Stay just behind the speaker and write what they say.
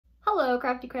Hello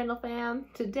Crafty Crandall fam!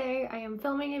 Today I am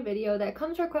filming a video that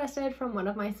comes requested from one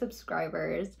of my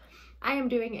subscribers. I am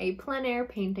doing a plein air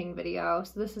painting video,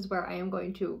 so this is where I am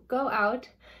going to go out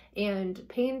and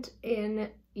paint in,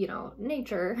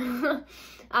 nature.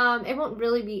 It won't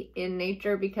really be in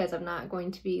nature because I'm not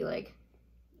going to be like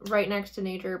right next to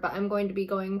nature, but I'm going to be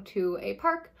going to a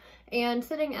park and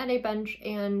sitting at a bench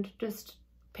and just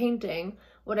painting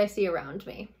what I see around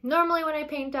me. Normally when I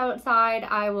paint outside,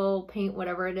 I will paint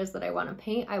whatever it is that I want to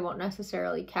paint. I won't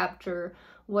necessarily capture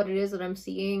what it is that I'm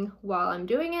seeing while I'm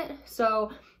doing it.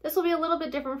 So this will be a little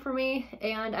bit different for me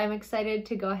and I'm excited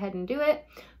to go ahead and do it.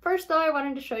 First though, I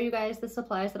wanted to show you guys the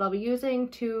supplies that I'll be using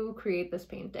to create this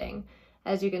painting.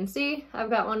 As you can see,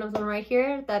 I've got one of them right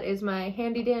here. That is my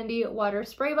handy dandy water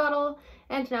spray bottle.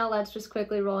 And now let's just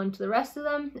quickly roll into the rest of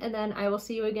them and then I will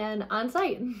see you again on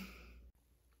site.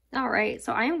 Alright,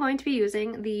 so I am going to be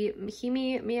using the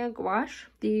Himi Miya gouache,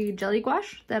 the Jelly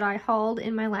Gouache that I hauled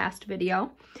in my last video.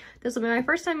 This will be my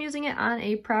first time using it on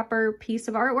a proper piece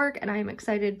of artwork and I am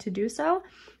excited to do so.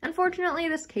 Unfortunately,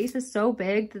 this case is so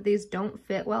big that these don't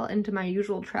fit well into my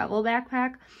usual travel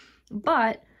backpack,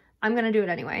 but I'm going to do it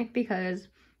anyway because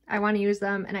I want to use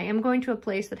them and I am going to a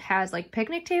place that has like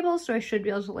picnic tables, so I should be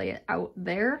able to lay it out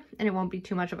there and it won't be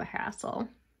too much of a hassle.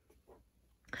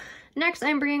 Next,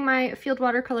 I'm bringing my Field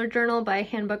Watercolor Journal by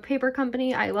Handbook Paper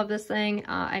Company. I love this thing.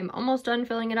 I'm almost done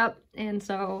filling it up, and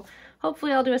so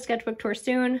hopefully I'll do a sketchbook tour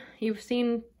soon. You've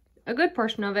seen a good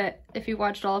portion of it if you've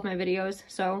watched all of my videos,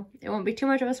 so it won't be too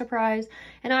much of a surprise,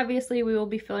 and obviously we will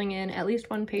be filling in at least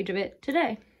one page of it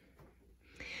today.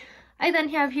 I then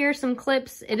have here some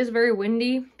clips. It is very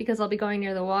windy because I'll be going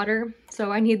near the water, so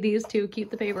I need these to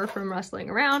keep the paper from rustling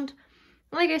around.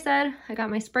 Like I said, I got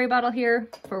my spray bottle here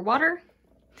for water.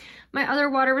 My other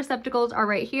water receptacles are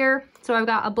right here. So I've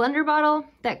got a blender bottle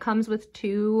that comes with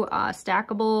two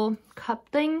stackable cup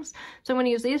things. So I'm going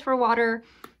to use these for water,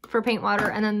 for paint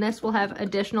water, and then this will have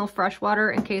additional fresh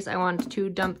water in case I want to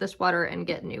dump this water and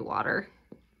get new water.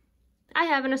 I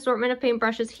have an assortment of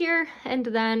paintbrushes here, and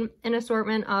then an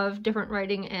assortment of different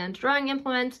writing and drawing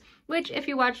implements, which if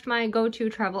you watched my go-to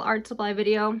travel art supply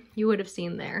video, you would have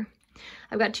seen there.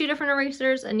 I've got two different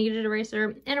erasers, a kneaded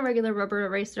eraser and a regular rubber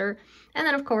eraser, and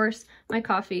then of course my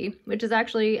coffee, which is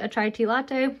actually a chai tea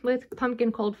latte with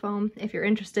pumpkin cold foam if you're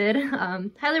interested.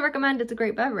 Highly recommend, it's a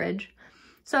great beverage.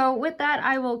 So with that,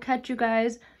 I will catch you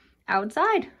guys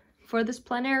outside for this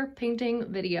plein air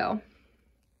painting video.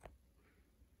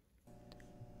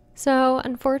 So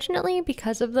unfortunately,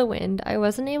 because of the wind, I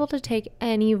wasn't able to take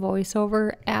any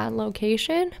voiceover at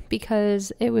location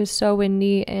because it was so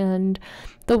windy and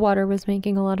the water was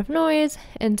making a lot of noise,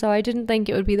 and so I didn't think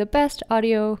it would be the best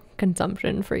audio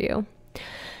consumption for you.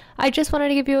 I just wanted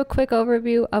to give you a quick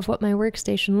overview of what my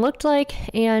workstation looked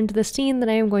like and the scene that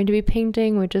I am going to be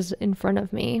painting, which is in front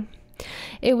of me.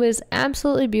 It was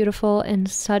absolutely beautiful and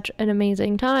such an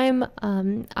amazing time.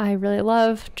 I really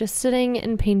love just sitting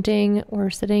and painting or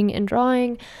sitting and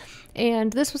drawing,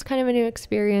 and this was kind of a new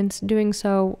experience doing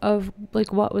so of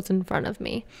like what was in front of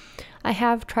me. I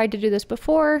have tried to do this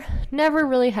before, never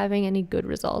really having any good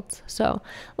results. So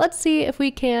let's see if we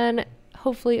can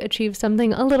hopefully achieve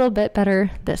something a little bit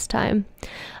better this time.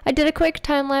 I did a quick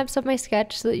time lapse of my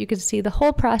sketch so that you could see the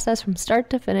whole process from start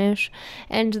to finish,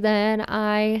 and then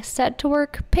I set to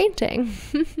work painting.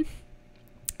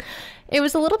 It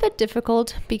was a little bit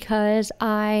difficult because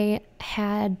I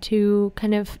had to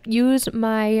kind of use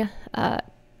my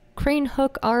crane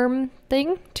hook arm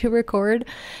thing to record,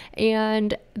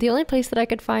 and the only place that I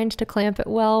could find to clamp it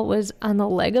well was on the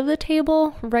leg of the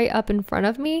table right up in front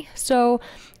of me. So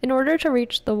in order to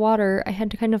reach the water, I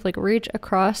had to kind of like reach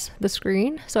across the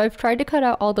screen. So I've tried to cut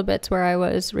out all the bits where I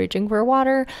was reaching for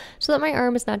water so that my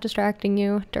arm is not distracting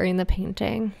you during the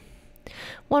painting.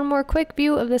 One more quick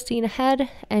view of the scene ahead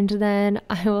and then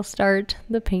I will start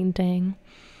the painting.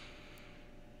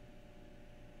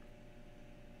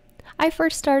 I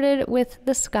first started with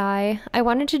the sky. I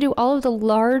wanted to do all of the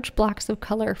large blocks of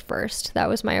color first. That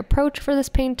was my approach for this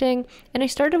painting, and I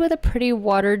started with a pretty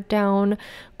watered down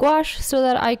gouache so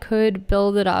that I could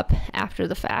build it up after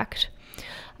the fact.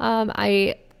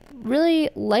 I really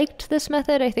liked this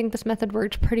method. I think this method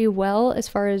worked pretty well as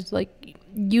far as like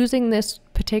using this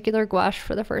particular gouache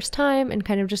for the first time and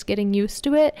kind of just getting used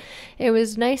to it. It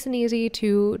was nice and easy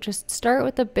to just start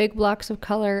with the big blocks of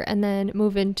color and then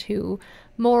move into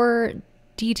more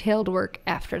detailed work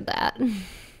after that.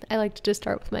 I like to just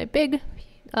start with my big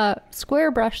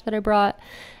square brush that I brought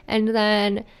and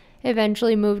then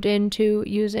eventually moved into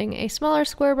using a smaller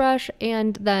square brush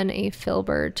and then a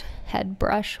filbert head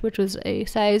brush, which was a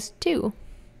size 2.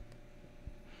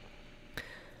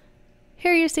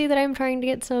 Here you see that I'm trying to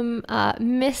get some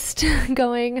mist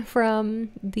going from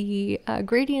the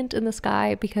gradient in the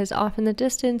sky, because off in the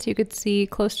distance you could see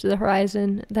close to the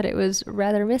horizon that it was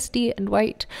rather misty and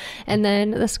white, and then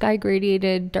the sky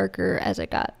gradiated darker as it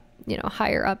got, you know,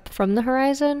 higher up from the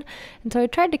horizon. And so I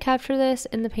tried to capture this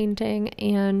in the painting,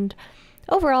 and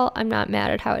overall I'm not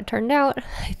mad at how it turned out.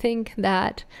 I think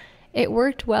that it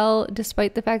worked well,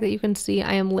 despite the fact that you can see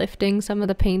I am lifting some of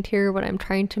the paint here when I'm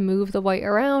trying to move the white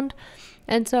around.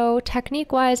 And so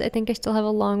technique-wise, I think I still have a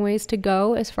long ways to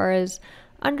go as far as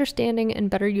understanding and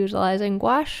better utilizing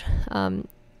gouache.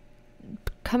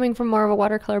 Coming from more of a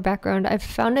watercolor background, I've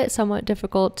found it somewhat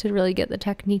difficult to really get the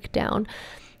technique down.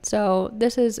 So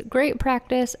this is great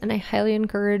practice, and I highly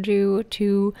encourage you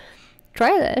to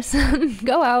try this.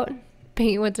 Go out,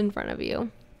 paint what's in front of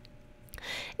you.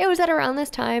 It was at around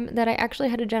this time that I actually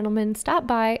had a gentleman stop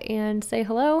by and say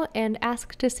hello and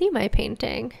ask to see my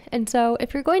painting. And so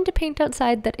if you're going to paint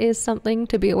outside, that is something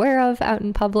to be aware of out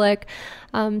in public.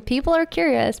 People are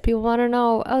curious. People want to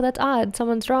know, oh, that's odd,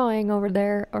 someone's drawing over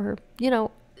there. Or, you know,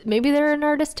 maybe they're an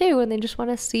artist too and they just want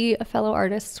to see a fellow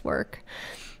artist's work.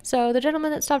 So the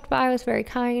gentleman that stopped by was very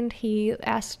kind. He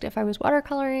asked if I was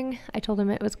watercoloring. I told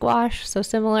him it was gouache, so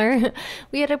similar.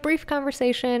 We had a brief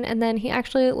conversation, and then he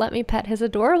actually let me pet his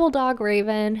adorable dog,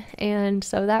 Raven, and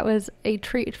so that was a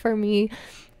treat for me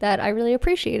that I really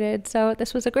appreciated. So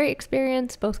this was a great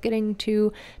experience, both getting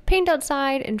to paint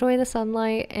outside, enjoy the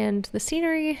sunlight and the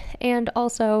scenery, and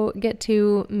also get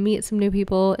to meet some new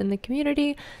people in the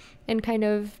community and kind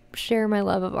of share my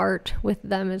love of art with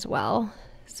them as well.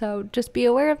 So just be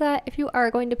aware of that. If you are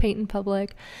going to paint in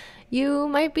public, you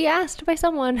might be asked by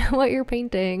someone what you're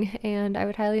painting, and I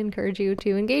would highly encourage you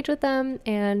to engage with them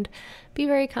and be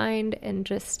very kind and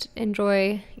just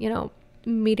enjoy, you know,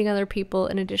 meeting other people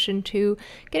in addition to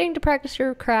getting to practice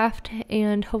your craft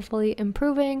and hopefully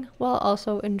improving while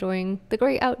also enjoying the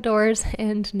great outdoors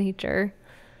and nature.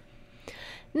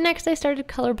 Next, I started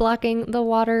color blocking the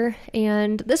water,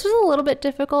 and this was a little bit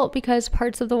difficult because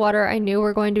parts of the water I knew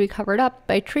were going to be covered up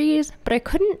by trees, but I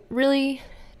couldn't really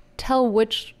tell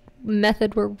which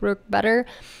method would work better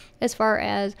as far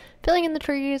as filling in the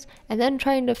trees and then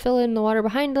trying to fill in the water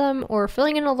behind them, or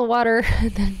filling in all the water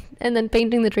and then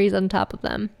painting the trees on top of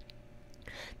them.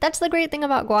 That's the great thing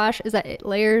about gouache, is that it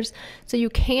layers, so you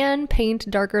can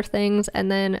paint darker things and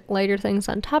then lighter things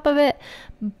on top of it,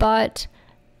 but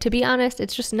to be honest,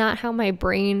 it's just not how my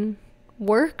brain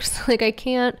works. Like, I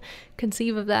can't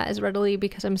conceive of that as readily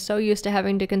because I'm so used to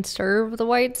having to conserve the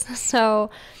whites.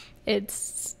 So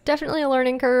it's definitely a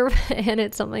learning curve, and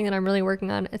it's something that I'm really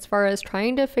working on as far as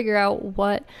trying to figure out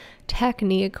what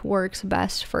technique works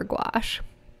best for gouache.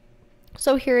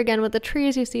 So here again with the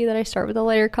trees, you see that I start with a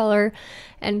lighter color,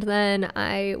 and then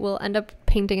I will end up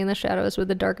painting in the shadows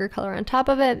with a darker color on top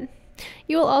of it.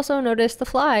 You will also notice the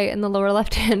fly in the lower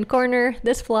left-hand corner.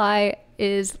 This fly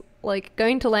is like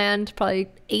going to land probably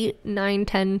 8, 9,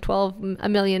 10, 12, a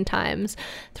million times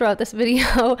throughout this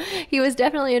video. He was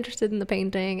definitely interested in the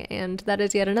painting, and that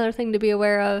is yet another thing to be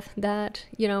aware of, that,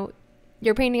 you know,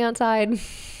 you're painting outside,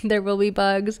 there will be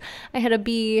bugs. I had a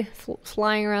bee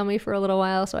flying around me for a little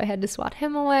while, so I had to swat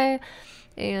him away,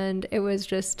 and it was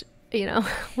just, you know,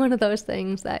 one of those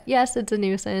things that, yes, it's a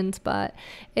nuisance, but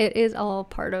it is all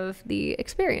part of the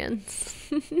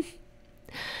experience.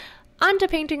 On to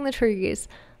painting the trees.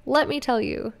 Let me tell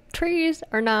you, trees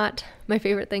are not my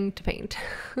favorite thing to paint.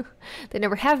 They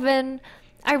never have been.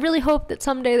 I really hope that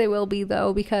someday they will be,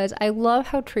 though, because I love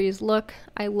how trees look.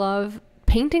 I love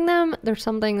painting them. There's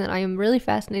something that I am really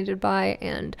fascinated by,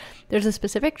 and there's a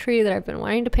specific tree that I've been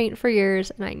wanting to paint for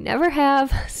years, and I never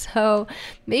have. So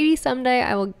maybe someday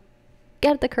I will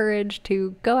get the courage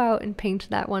to go out and paint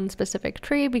that one specific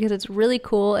tree, because it's really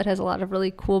cool. It has a lot of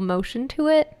really cool motion to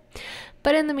it.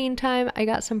 But in the meantime, I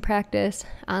got some practice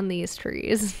on these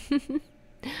trees.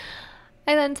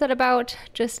 I then set about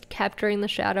just capturing the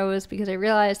shadows because I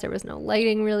realized there was no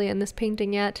lighting really in this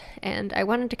painting yet, and I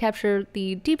wanted to capture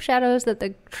the deep shadows that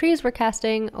the trees were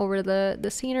casting over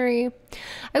the scenery.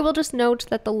 I will just note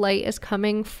that the light is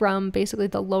coming from basically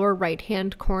the lower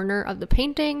right-hand corner of the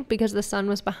painting because the sun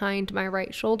was behind my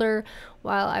right shoulder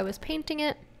while I was painting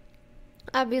it.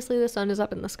 Obviously the sun is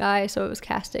up in the sky, so it was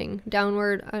casting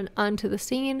downward onto the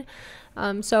scene.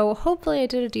 So hopefully I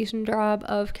did a decent job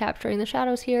of capturing the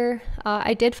shadows here.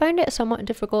 I did find it somewhat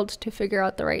difficult to figure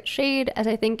out the right shade, as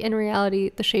I think in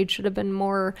reality the shade should have been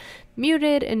more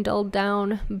muted and dulled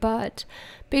down, but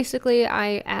basically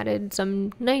I added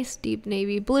some nice deep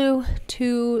navy blue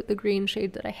to the green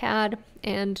shade that I had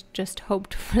and just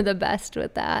hoped for the best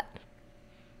with that.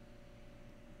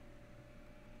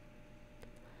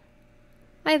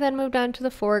 I then moved on to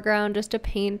the foreground just to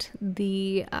paint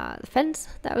the fence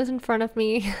that was in front of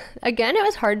me. Again, it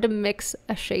was hard to mix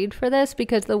a shade for this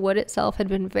because the wood itself had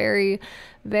been very,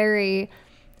 very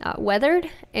weathered,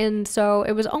 and so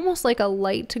it was almost like a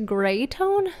light gray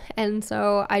tone, and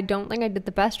so I don't think I did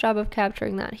the best job of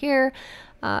capturing that here,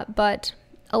 but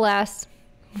alas,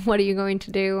 what are you going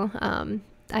to do?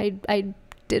 I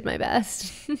did my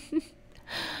best.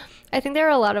 I think there are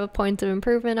a lot of points of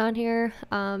improvement on here,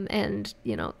 and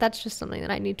you know, that's just something that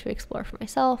I need to explore for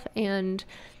myself and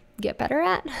get better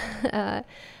at.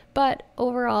 But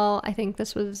overall, I think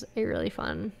this was a really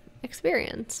fun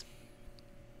experience.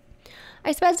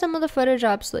 I sped some of the footage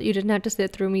up so that you didn't have to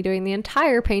sit through me doing the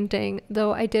entire painting,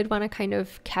 though I did want to kind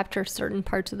of capture certain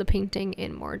parts of the painting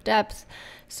in more depth.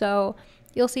 So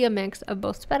you'll see a mix of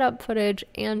both sped up footage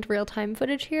and real-time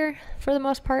footage here. For the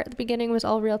most part, the beginning was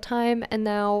all real-time, and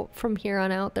now from here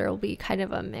on out there will be kind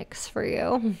of a mix for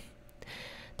you.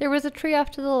 There was a tree off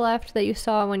to the left that you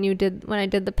saw when I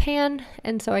did the pan,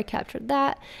 and so I captured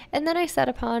that. And then I set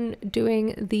upon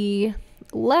doing the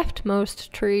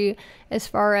leftmost tree as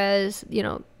far as, you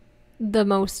know, the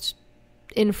most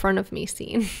in front of me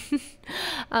scene.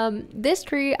 This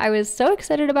tree I was so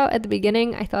excited about at the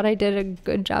beginning. I thought I did a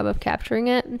good job of capturing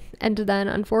it, and then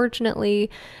unfortunately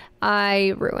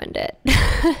I ruined it,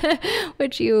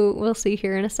 which you will see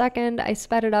here in a second. I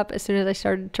sped it up as soon as I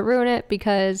started to ruin it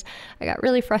because I got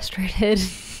really frustrated.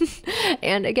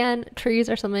 And again, trees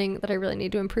are something that I really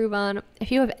need to improve on.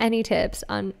 If you have any tips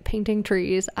on painting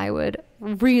trees, I would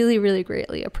really, really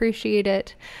greatly appreciate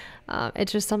it.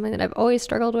 It's just something that I've always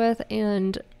struggled with,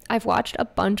 and I've watched a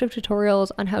bunch of tutorials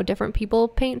on how different people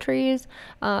paint trees.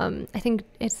 I think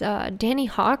it's Danny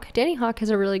Hawk. Danny Hawk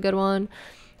has a really good one.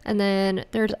 And then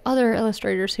there's other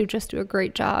illustrators who just do a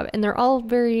great job, and they're all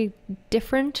very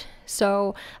different.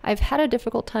 So I've had a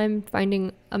difficult time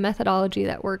finding a methodology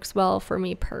that works well for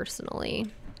me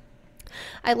personally.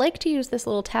 I like to use this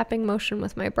little tapping motion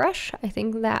with my brush. I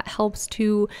think that helps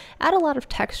to add a lot of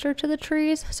texture to the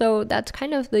trees. So that's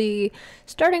kind of the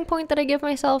starting point that I give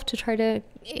myself to try to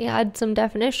add some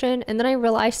definition. And then I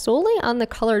rely solely on the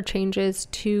color changes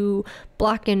to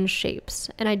block in shapes.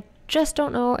 And I just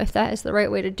don't know if that is the right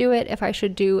way to do it, if I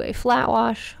should do a flat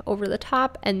wash over the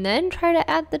top and then try to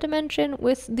add the dimension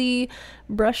with the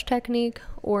brush technique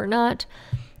or not.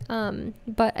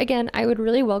 But again, I would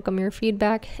really welcome your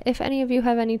feedback. If any of you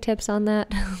have any tips on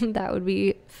that, that would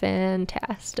be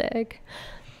fantastic.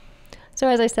 So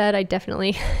as I said, I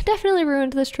definitely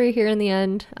ruined this tree here in the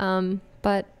end,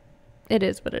 but it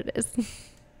is what it is.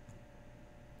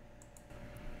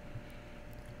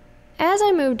 As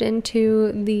I moved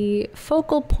into the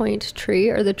focal point tree,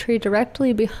 or the tree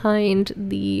directly behind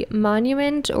the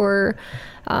monument or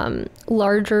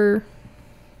larger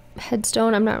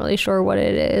headstone, I'm not really sure what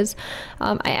it is,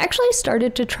 I actually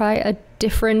started to try a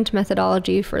different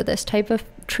methodology for this type of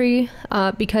tree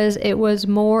because it was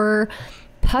more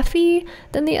puffy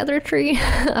than the other tree.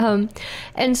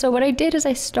 And so what I did is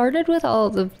I started with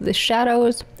all of the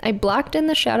shadows. I blocked in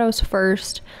the shadows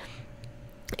first,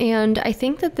 and I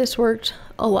think that this worked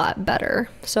a lot better.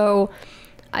 So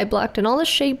I blocked in all the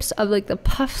shapes of like the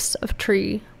puffs of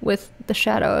tree with the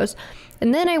shadows,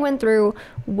 and then I went through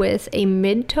with a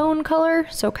mid-tone color,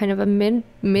 so kind of a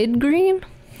mid-green,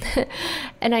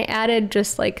 and I added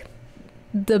just like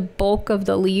the bulk of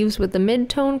the leaves with the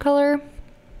mid-tone color.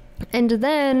 And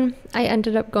then I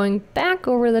ended up going back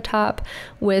over the top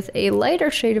with a lighter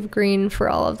shade of green for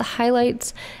all of the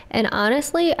highlights. And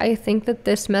honestly, I think that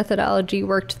this methodology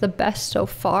worked the best so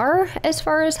far as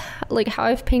like how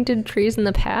I've painted trees in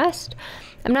the past.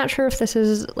 I'm not sure if this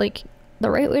is like the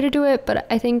right way to do it, but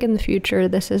I think in the future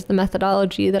this is the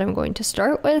methodology that I'm going to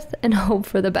start with and hope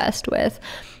for the best with.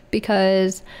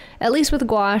 Because at least with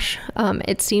gouache,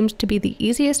 it seems to be the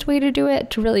easiest way to do it,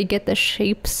 to really get the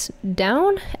shapes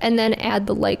down and then add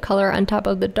the light color on top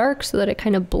of the dark so that it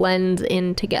kind of blends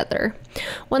in together.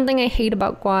 One thing I hate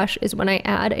about gouache is when I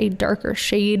add a darker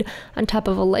shade on top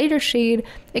of a lighter shade,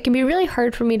 it can be really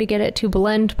hard for me to get it to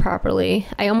blend properly.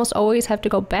 I almost always have to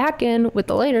go back in with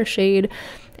the lighter shade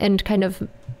and kind of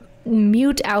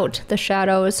mute out the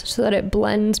shadows so that it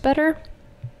blends better.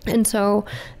 And so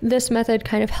this method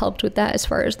kind of helped with that as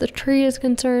far as the tree is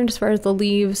concerned, as far as the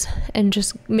leaves, and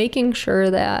just making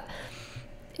sure that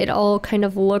it all kind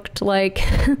of looked like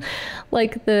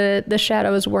like the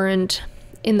shadows weren't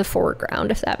in the foreground,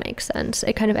 if that makes sense.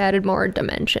 It kind of added more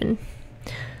dimension.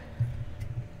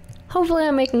 Hopefully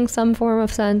I'm making some form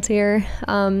of sense here.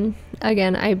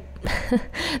 Again,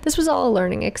 this was all a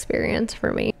learning experience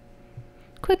for me.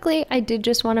 Quickly, I did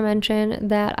just want to mention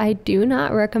that I do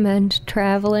not recommend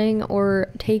traveling or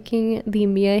taking the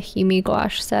Miya Himi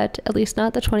gouache set, at least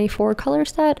not the 24 color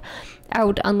set,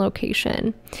 out on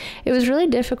location. It was really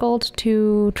difficult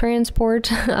to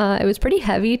transport. It was pretty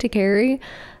heavy to carry,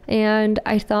 and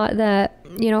I thought that,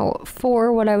 you know,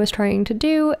 for what I was trying to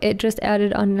do, it just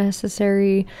added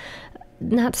unnecessary,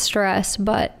 not stress,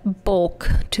 but bulk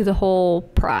to the whole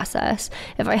process.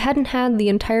 If I hadn't had the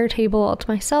entire table all to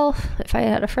myself, if I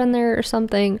had a friend there or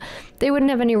something, they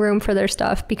wouldn't have any room for their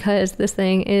stuff because this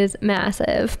thing is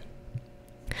massive.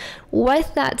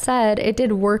 With that said, it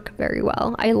did work very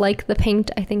well. I like the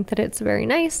paint. I think that it's very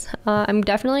nice. I'm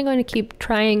definitely going to keep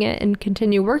trying it and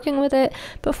continue working with it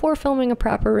before filming a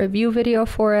proper review video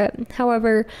for it.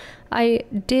 However, I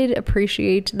did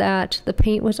appreciate that the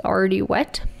paint was already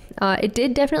wet. It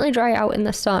did definitely dry out in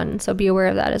the sun, so be aware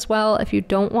of that as well. If you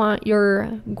don't want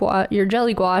your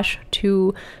jelly gouache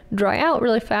to dry out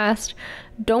really fast,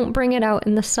 don't bring it out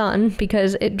in the sun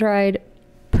because it dried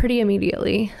pretty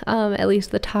immediately, at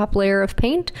least the top layer of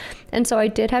paint. And so I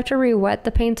did have to re-wet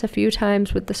the paints a few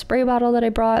times with the spray bottle that I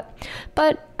brought,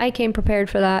 but I came prepared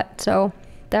for that, so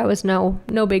that was no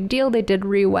big deal. They did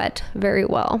re-wet very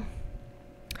well.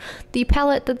 The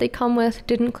palette that they come with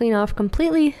didn't clean off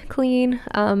completely clean.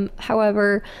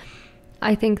 However,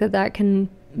 I think that that can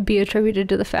be attributed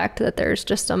to the fact that there's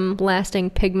just some lasting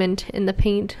pigment in the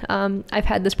paint. I've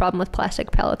had this problem with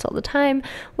plastic palettes all the time,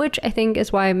 which I think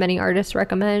is why many artists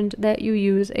recommend that you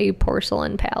use a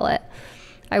porcelain palette.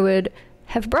 I would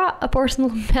have brought a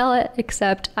porcelain palette,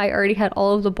 except I already had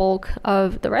all of the bulk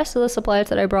of the rest of the supplies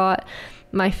that I brought,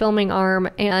 my filming arm,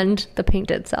 and the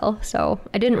paint itself. So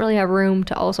I didn't really have room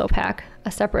to also pack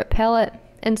a separate palette,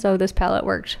 and so this palette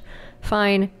worked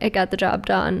fine. It got the job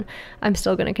done. I'm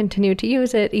still going to continue to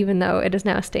use it, even though it is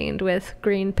now stained with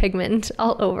green pigment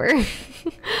all over.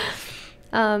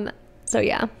 So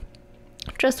yeah,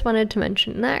 just wanted to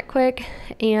mention that quick.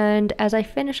 And as I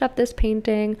finish up this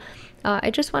painting, I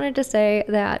just wanted to say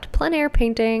that plein air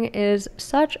painting is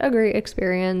such a great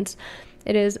experience.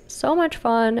 It is so much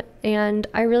fun, and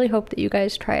I really hope that you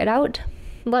guys try it out.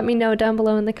 Let me know down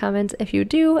below in the comments if you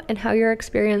do and how your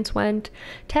experience went.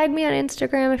 Tag me on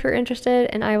Instagram if you're interested,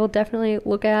 and I will definitely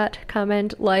look at,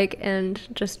 comment, like, and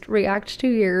just react to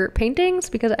your paintings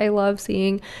because I love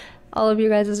seeing all of you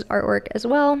guys' artwork as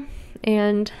well.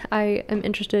 And I am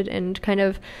interested in kind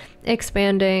of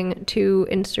expanding to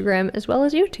Instagram as well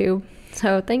as YouTube.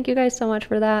 So thank you guys so much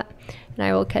for that, and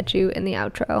I will catch you in the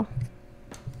outro.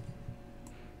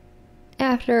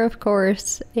 After, of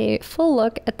course, a full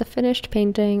look at the finished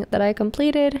painting that I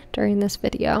completed during this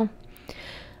video.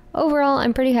 Overall,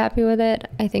 I'm pretty happy with it.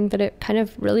 I think that it kind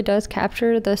of really does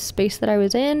capture the space that I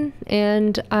was in,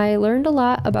 and I learned a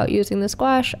lot about using this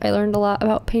gouache. I learned a lot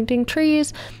about painting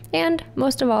trees, and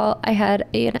most of all, I had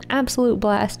an absolute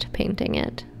blast painting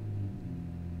it.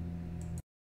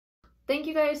 Thank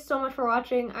you guys so much for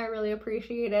watching. I really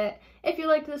appreciate it. If you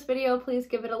liked this video, please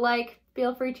give it a like.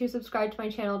 Feel free to subscribe to my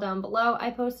channel down below.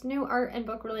 I post new art and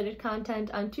book related content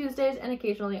on Tuesdays and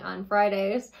occasionally on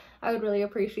Fridays. I would really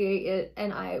appreciate it,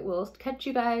 and I will catch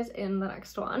you guys in the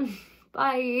next one.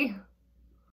 Bye!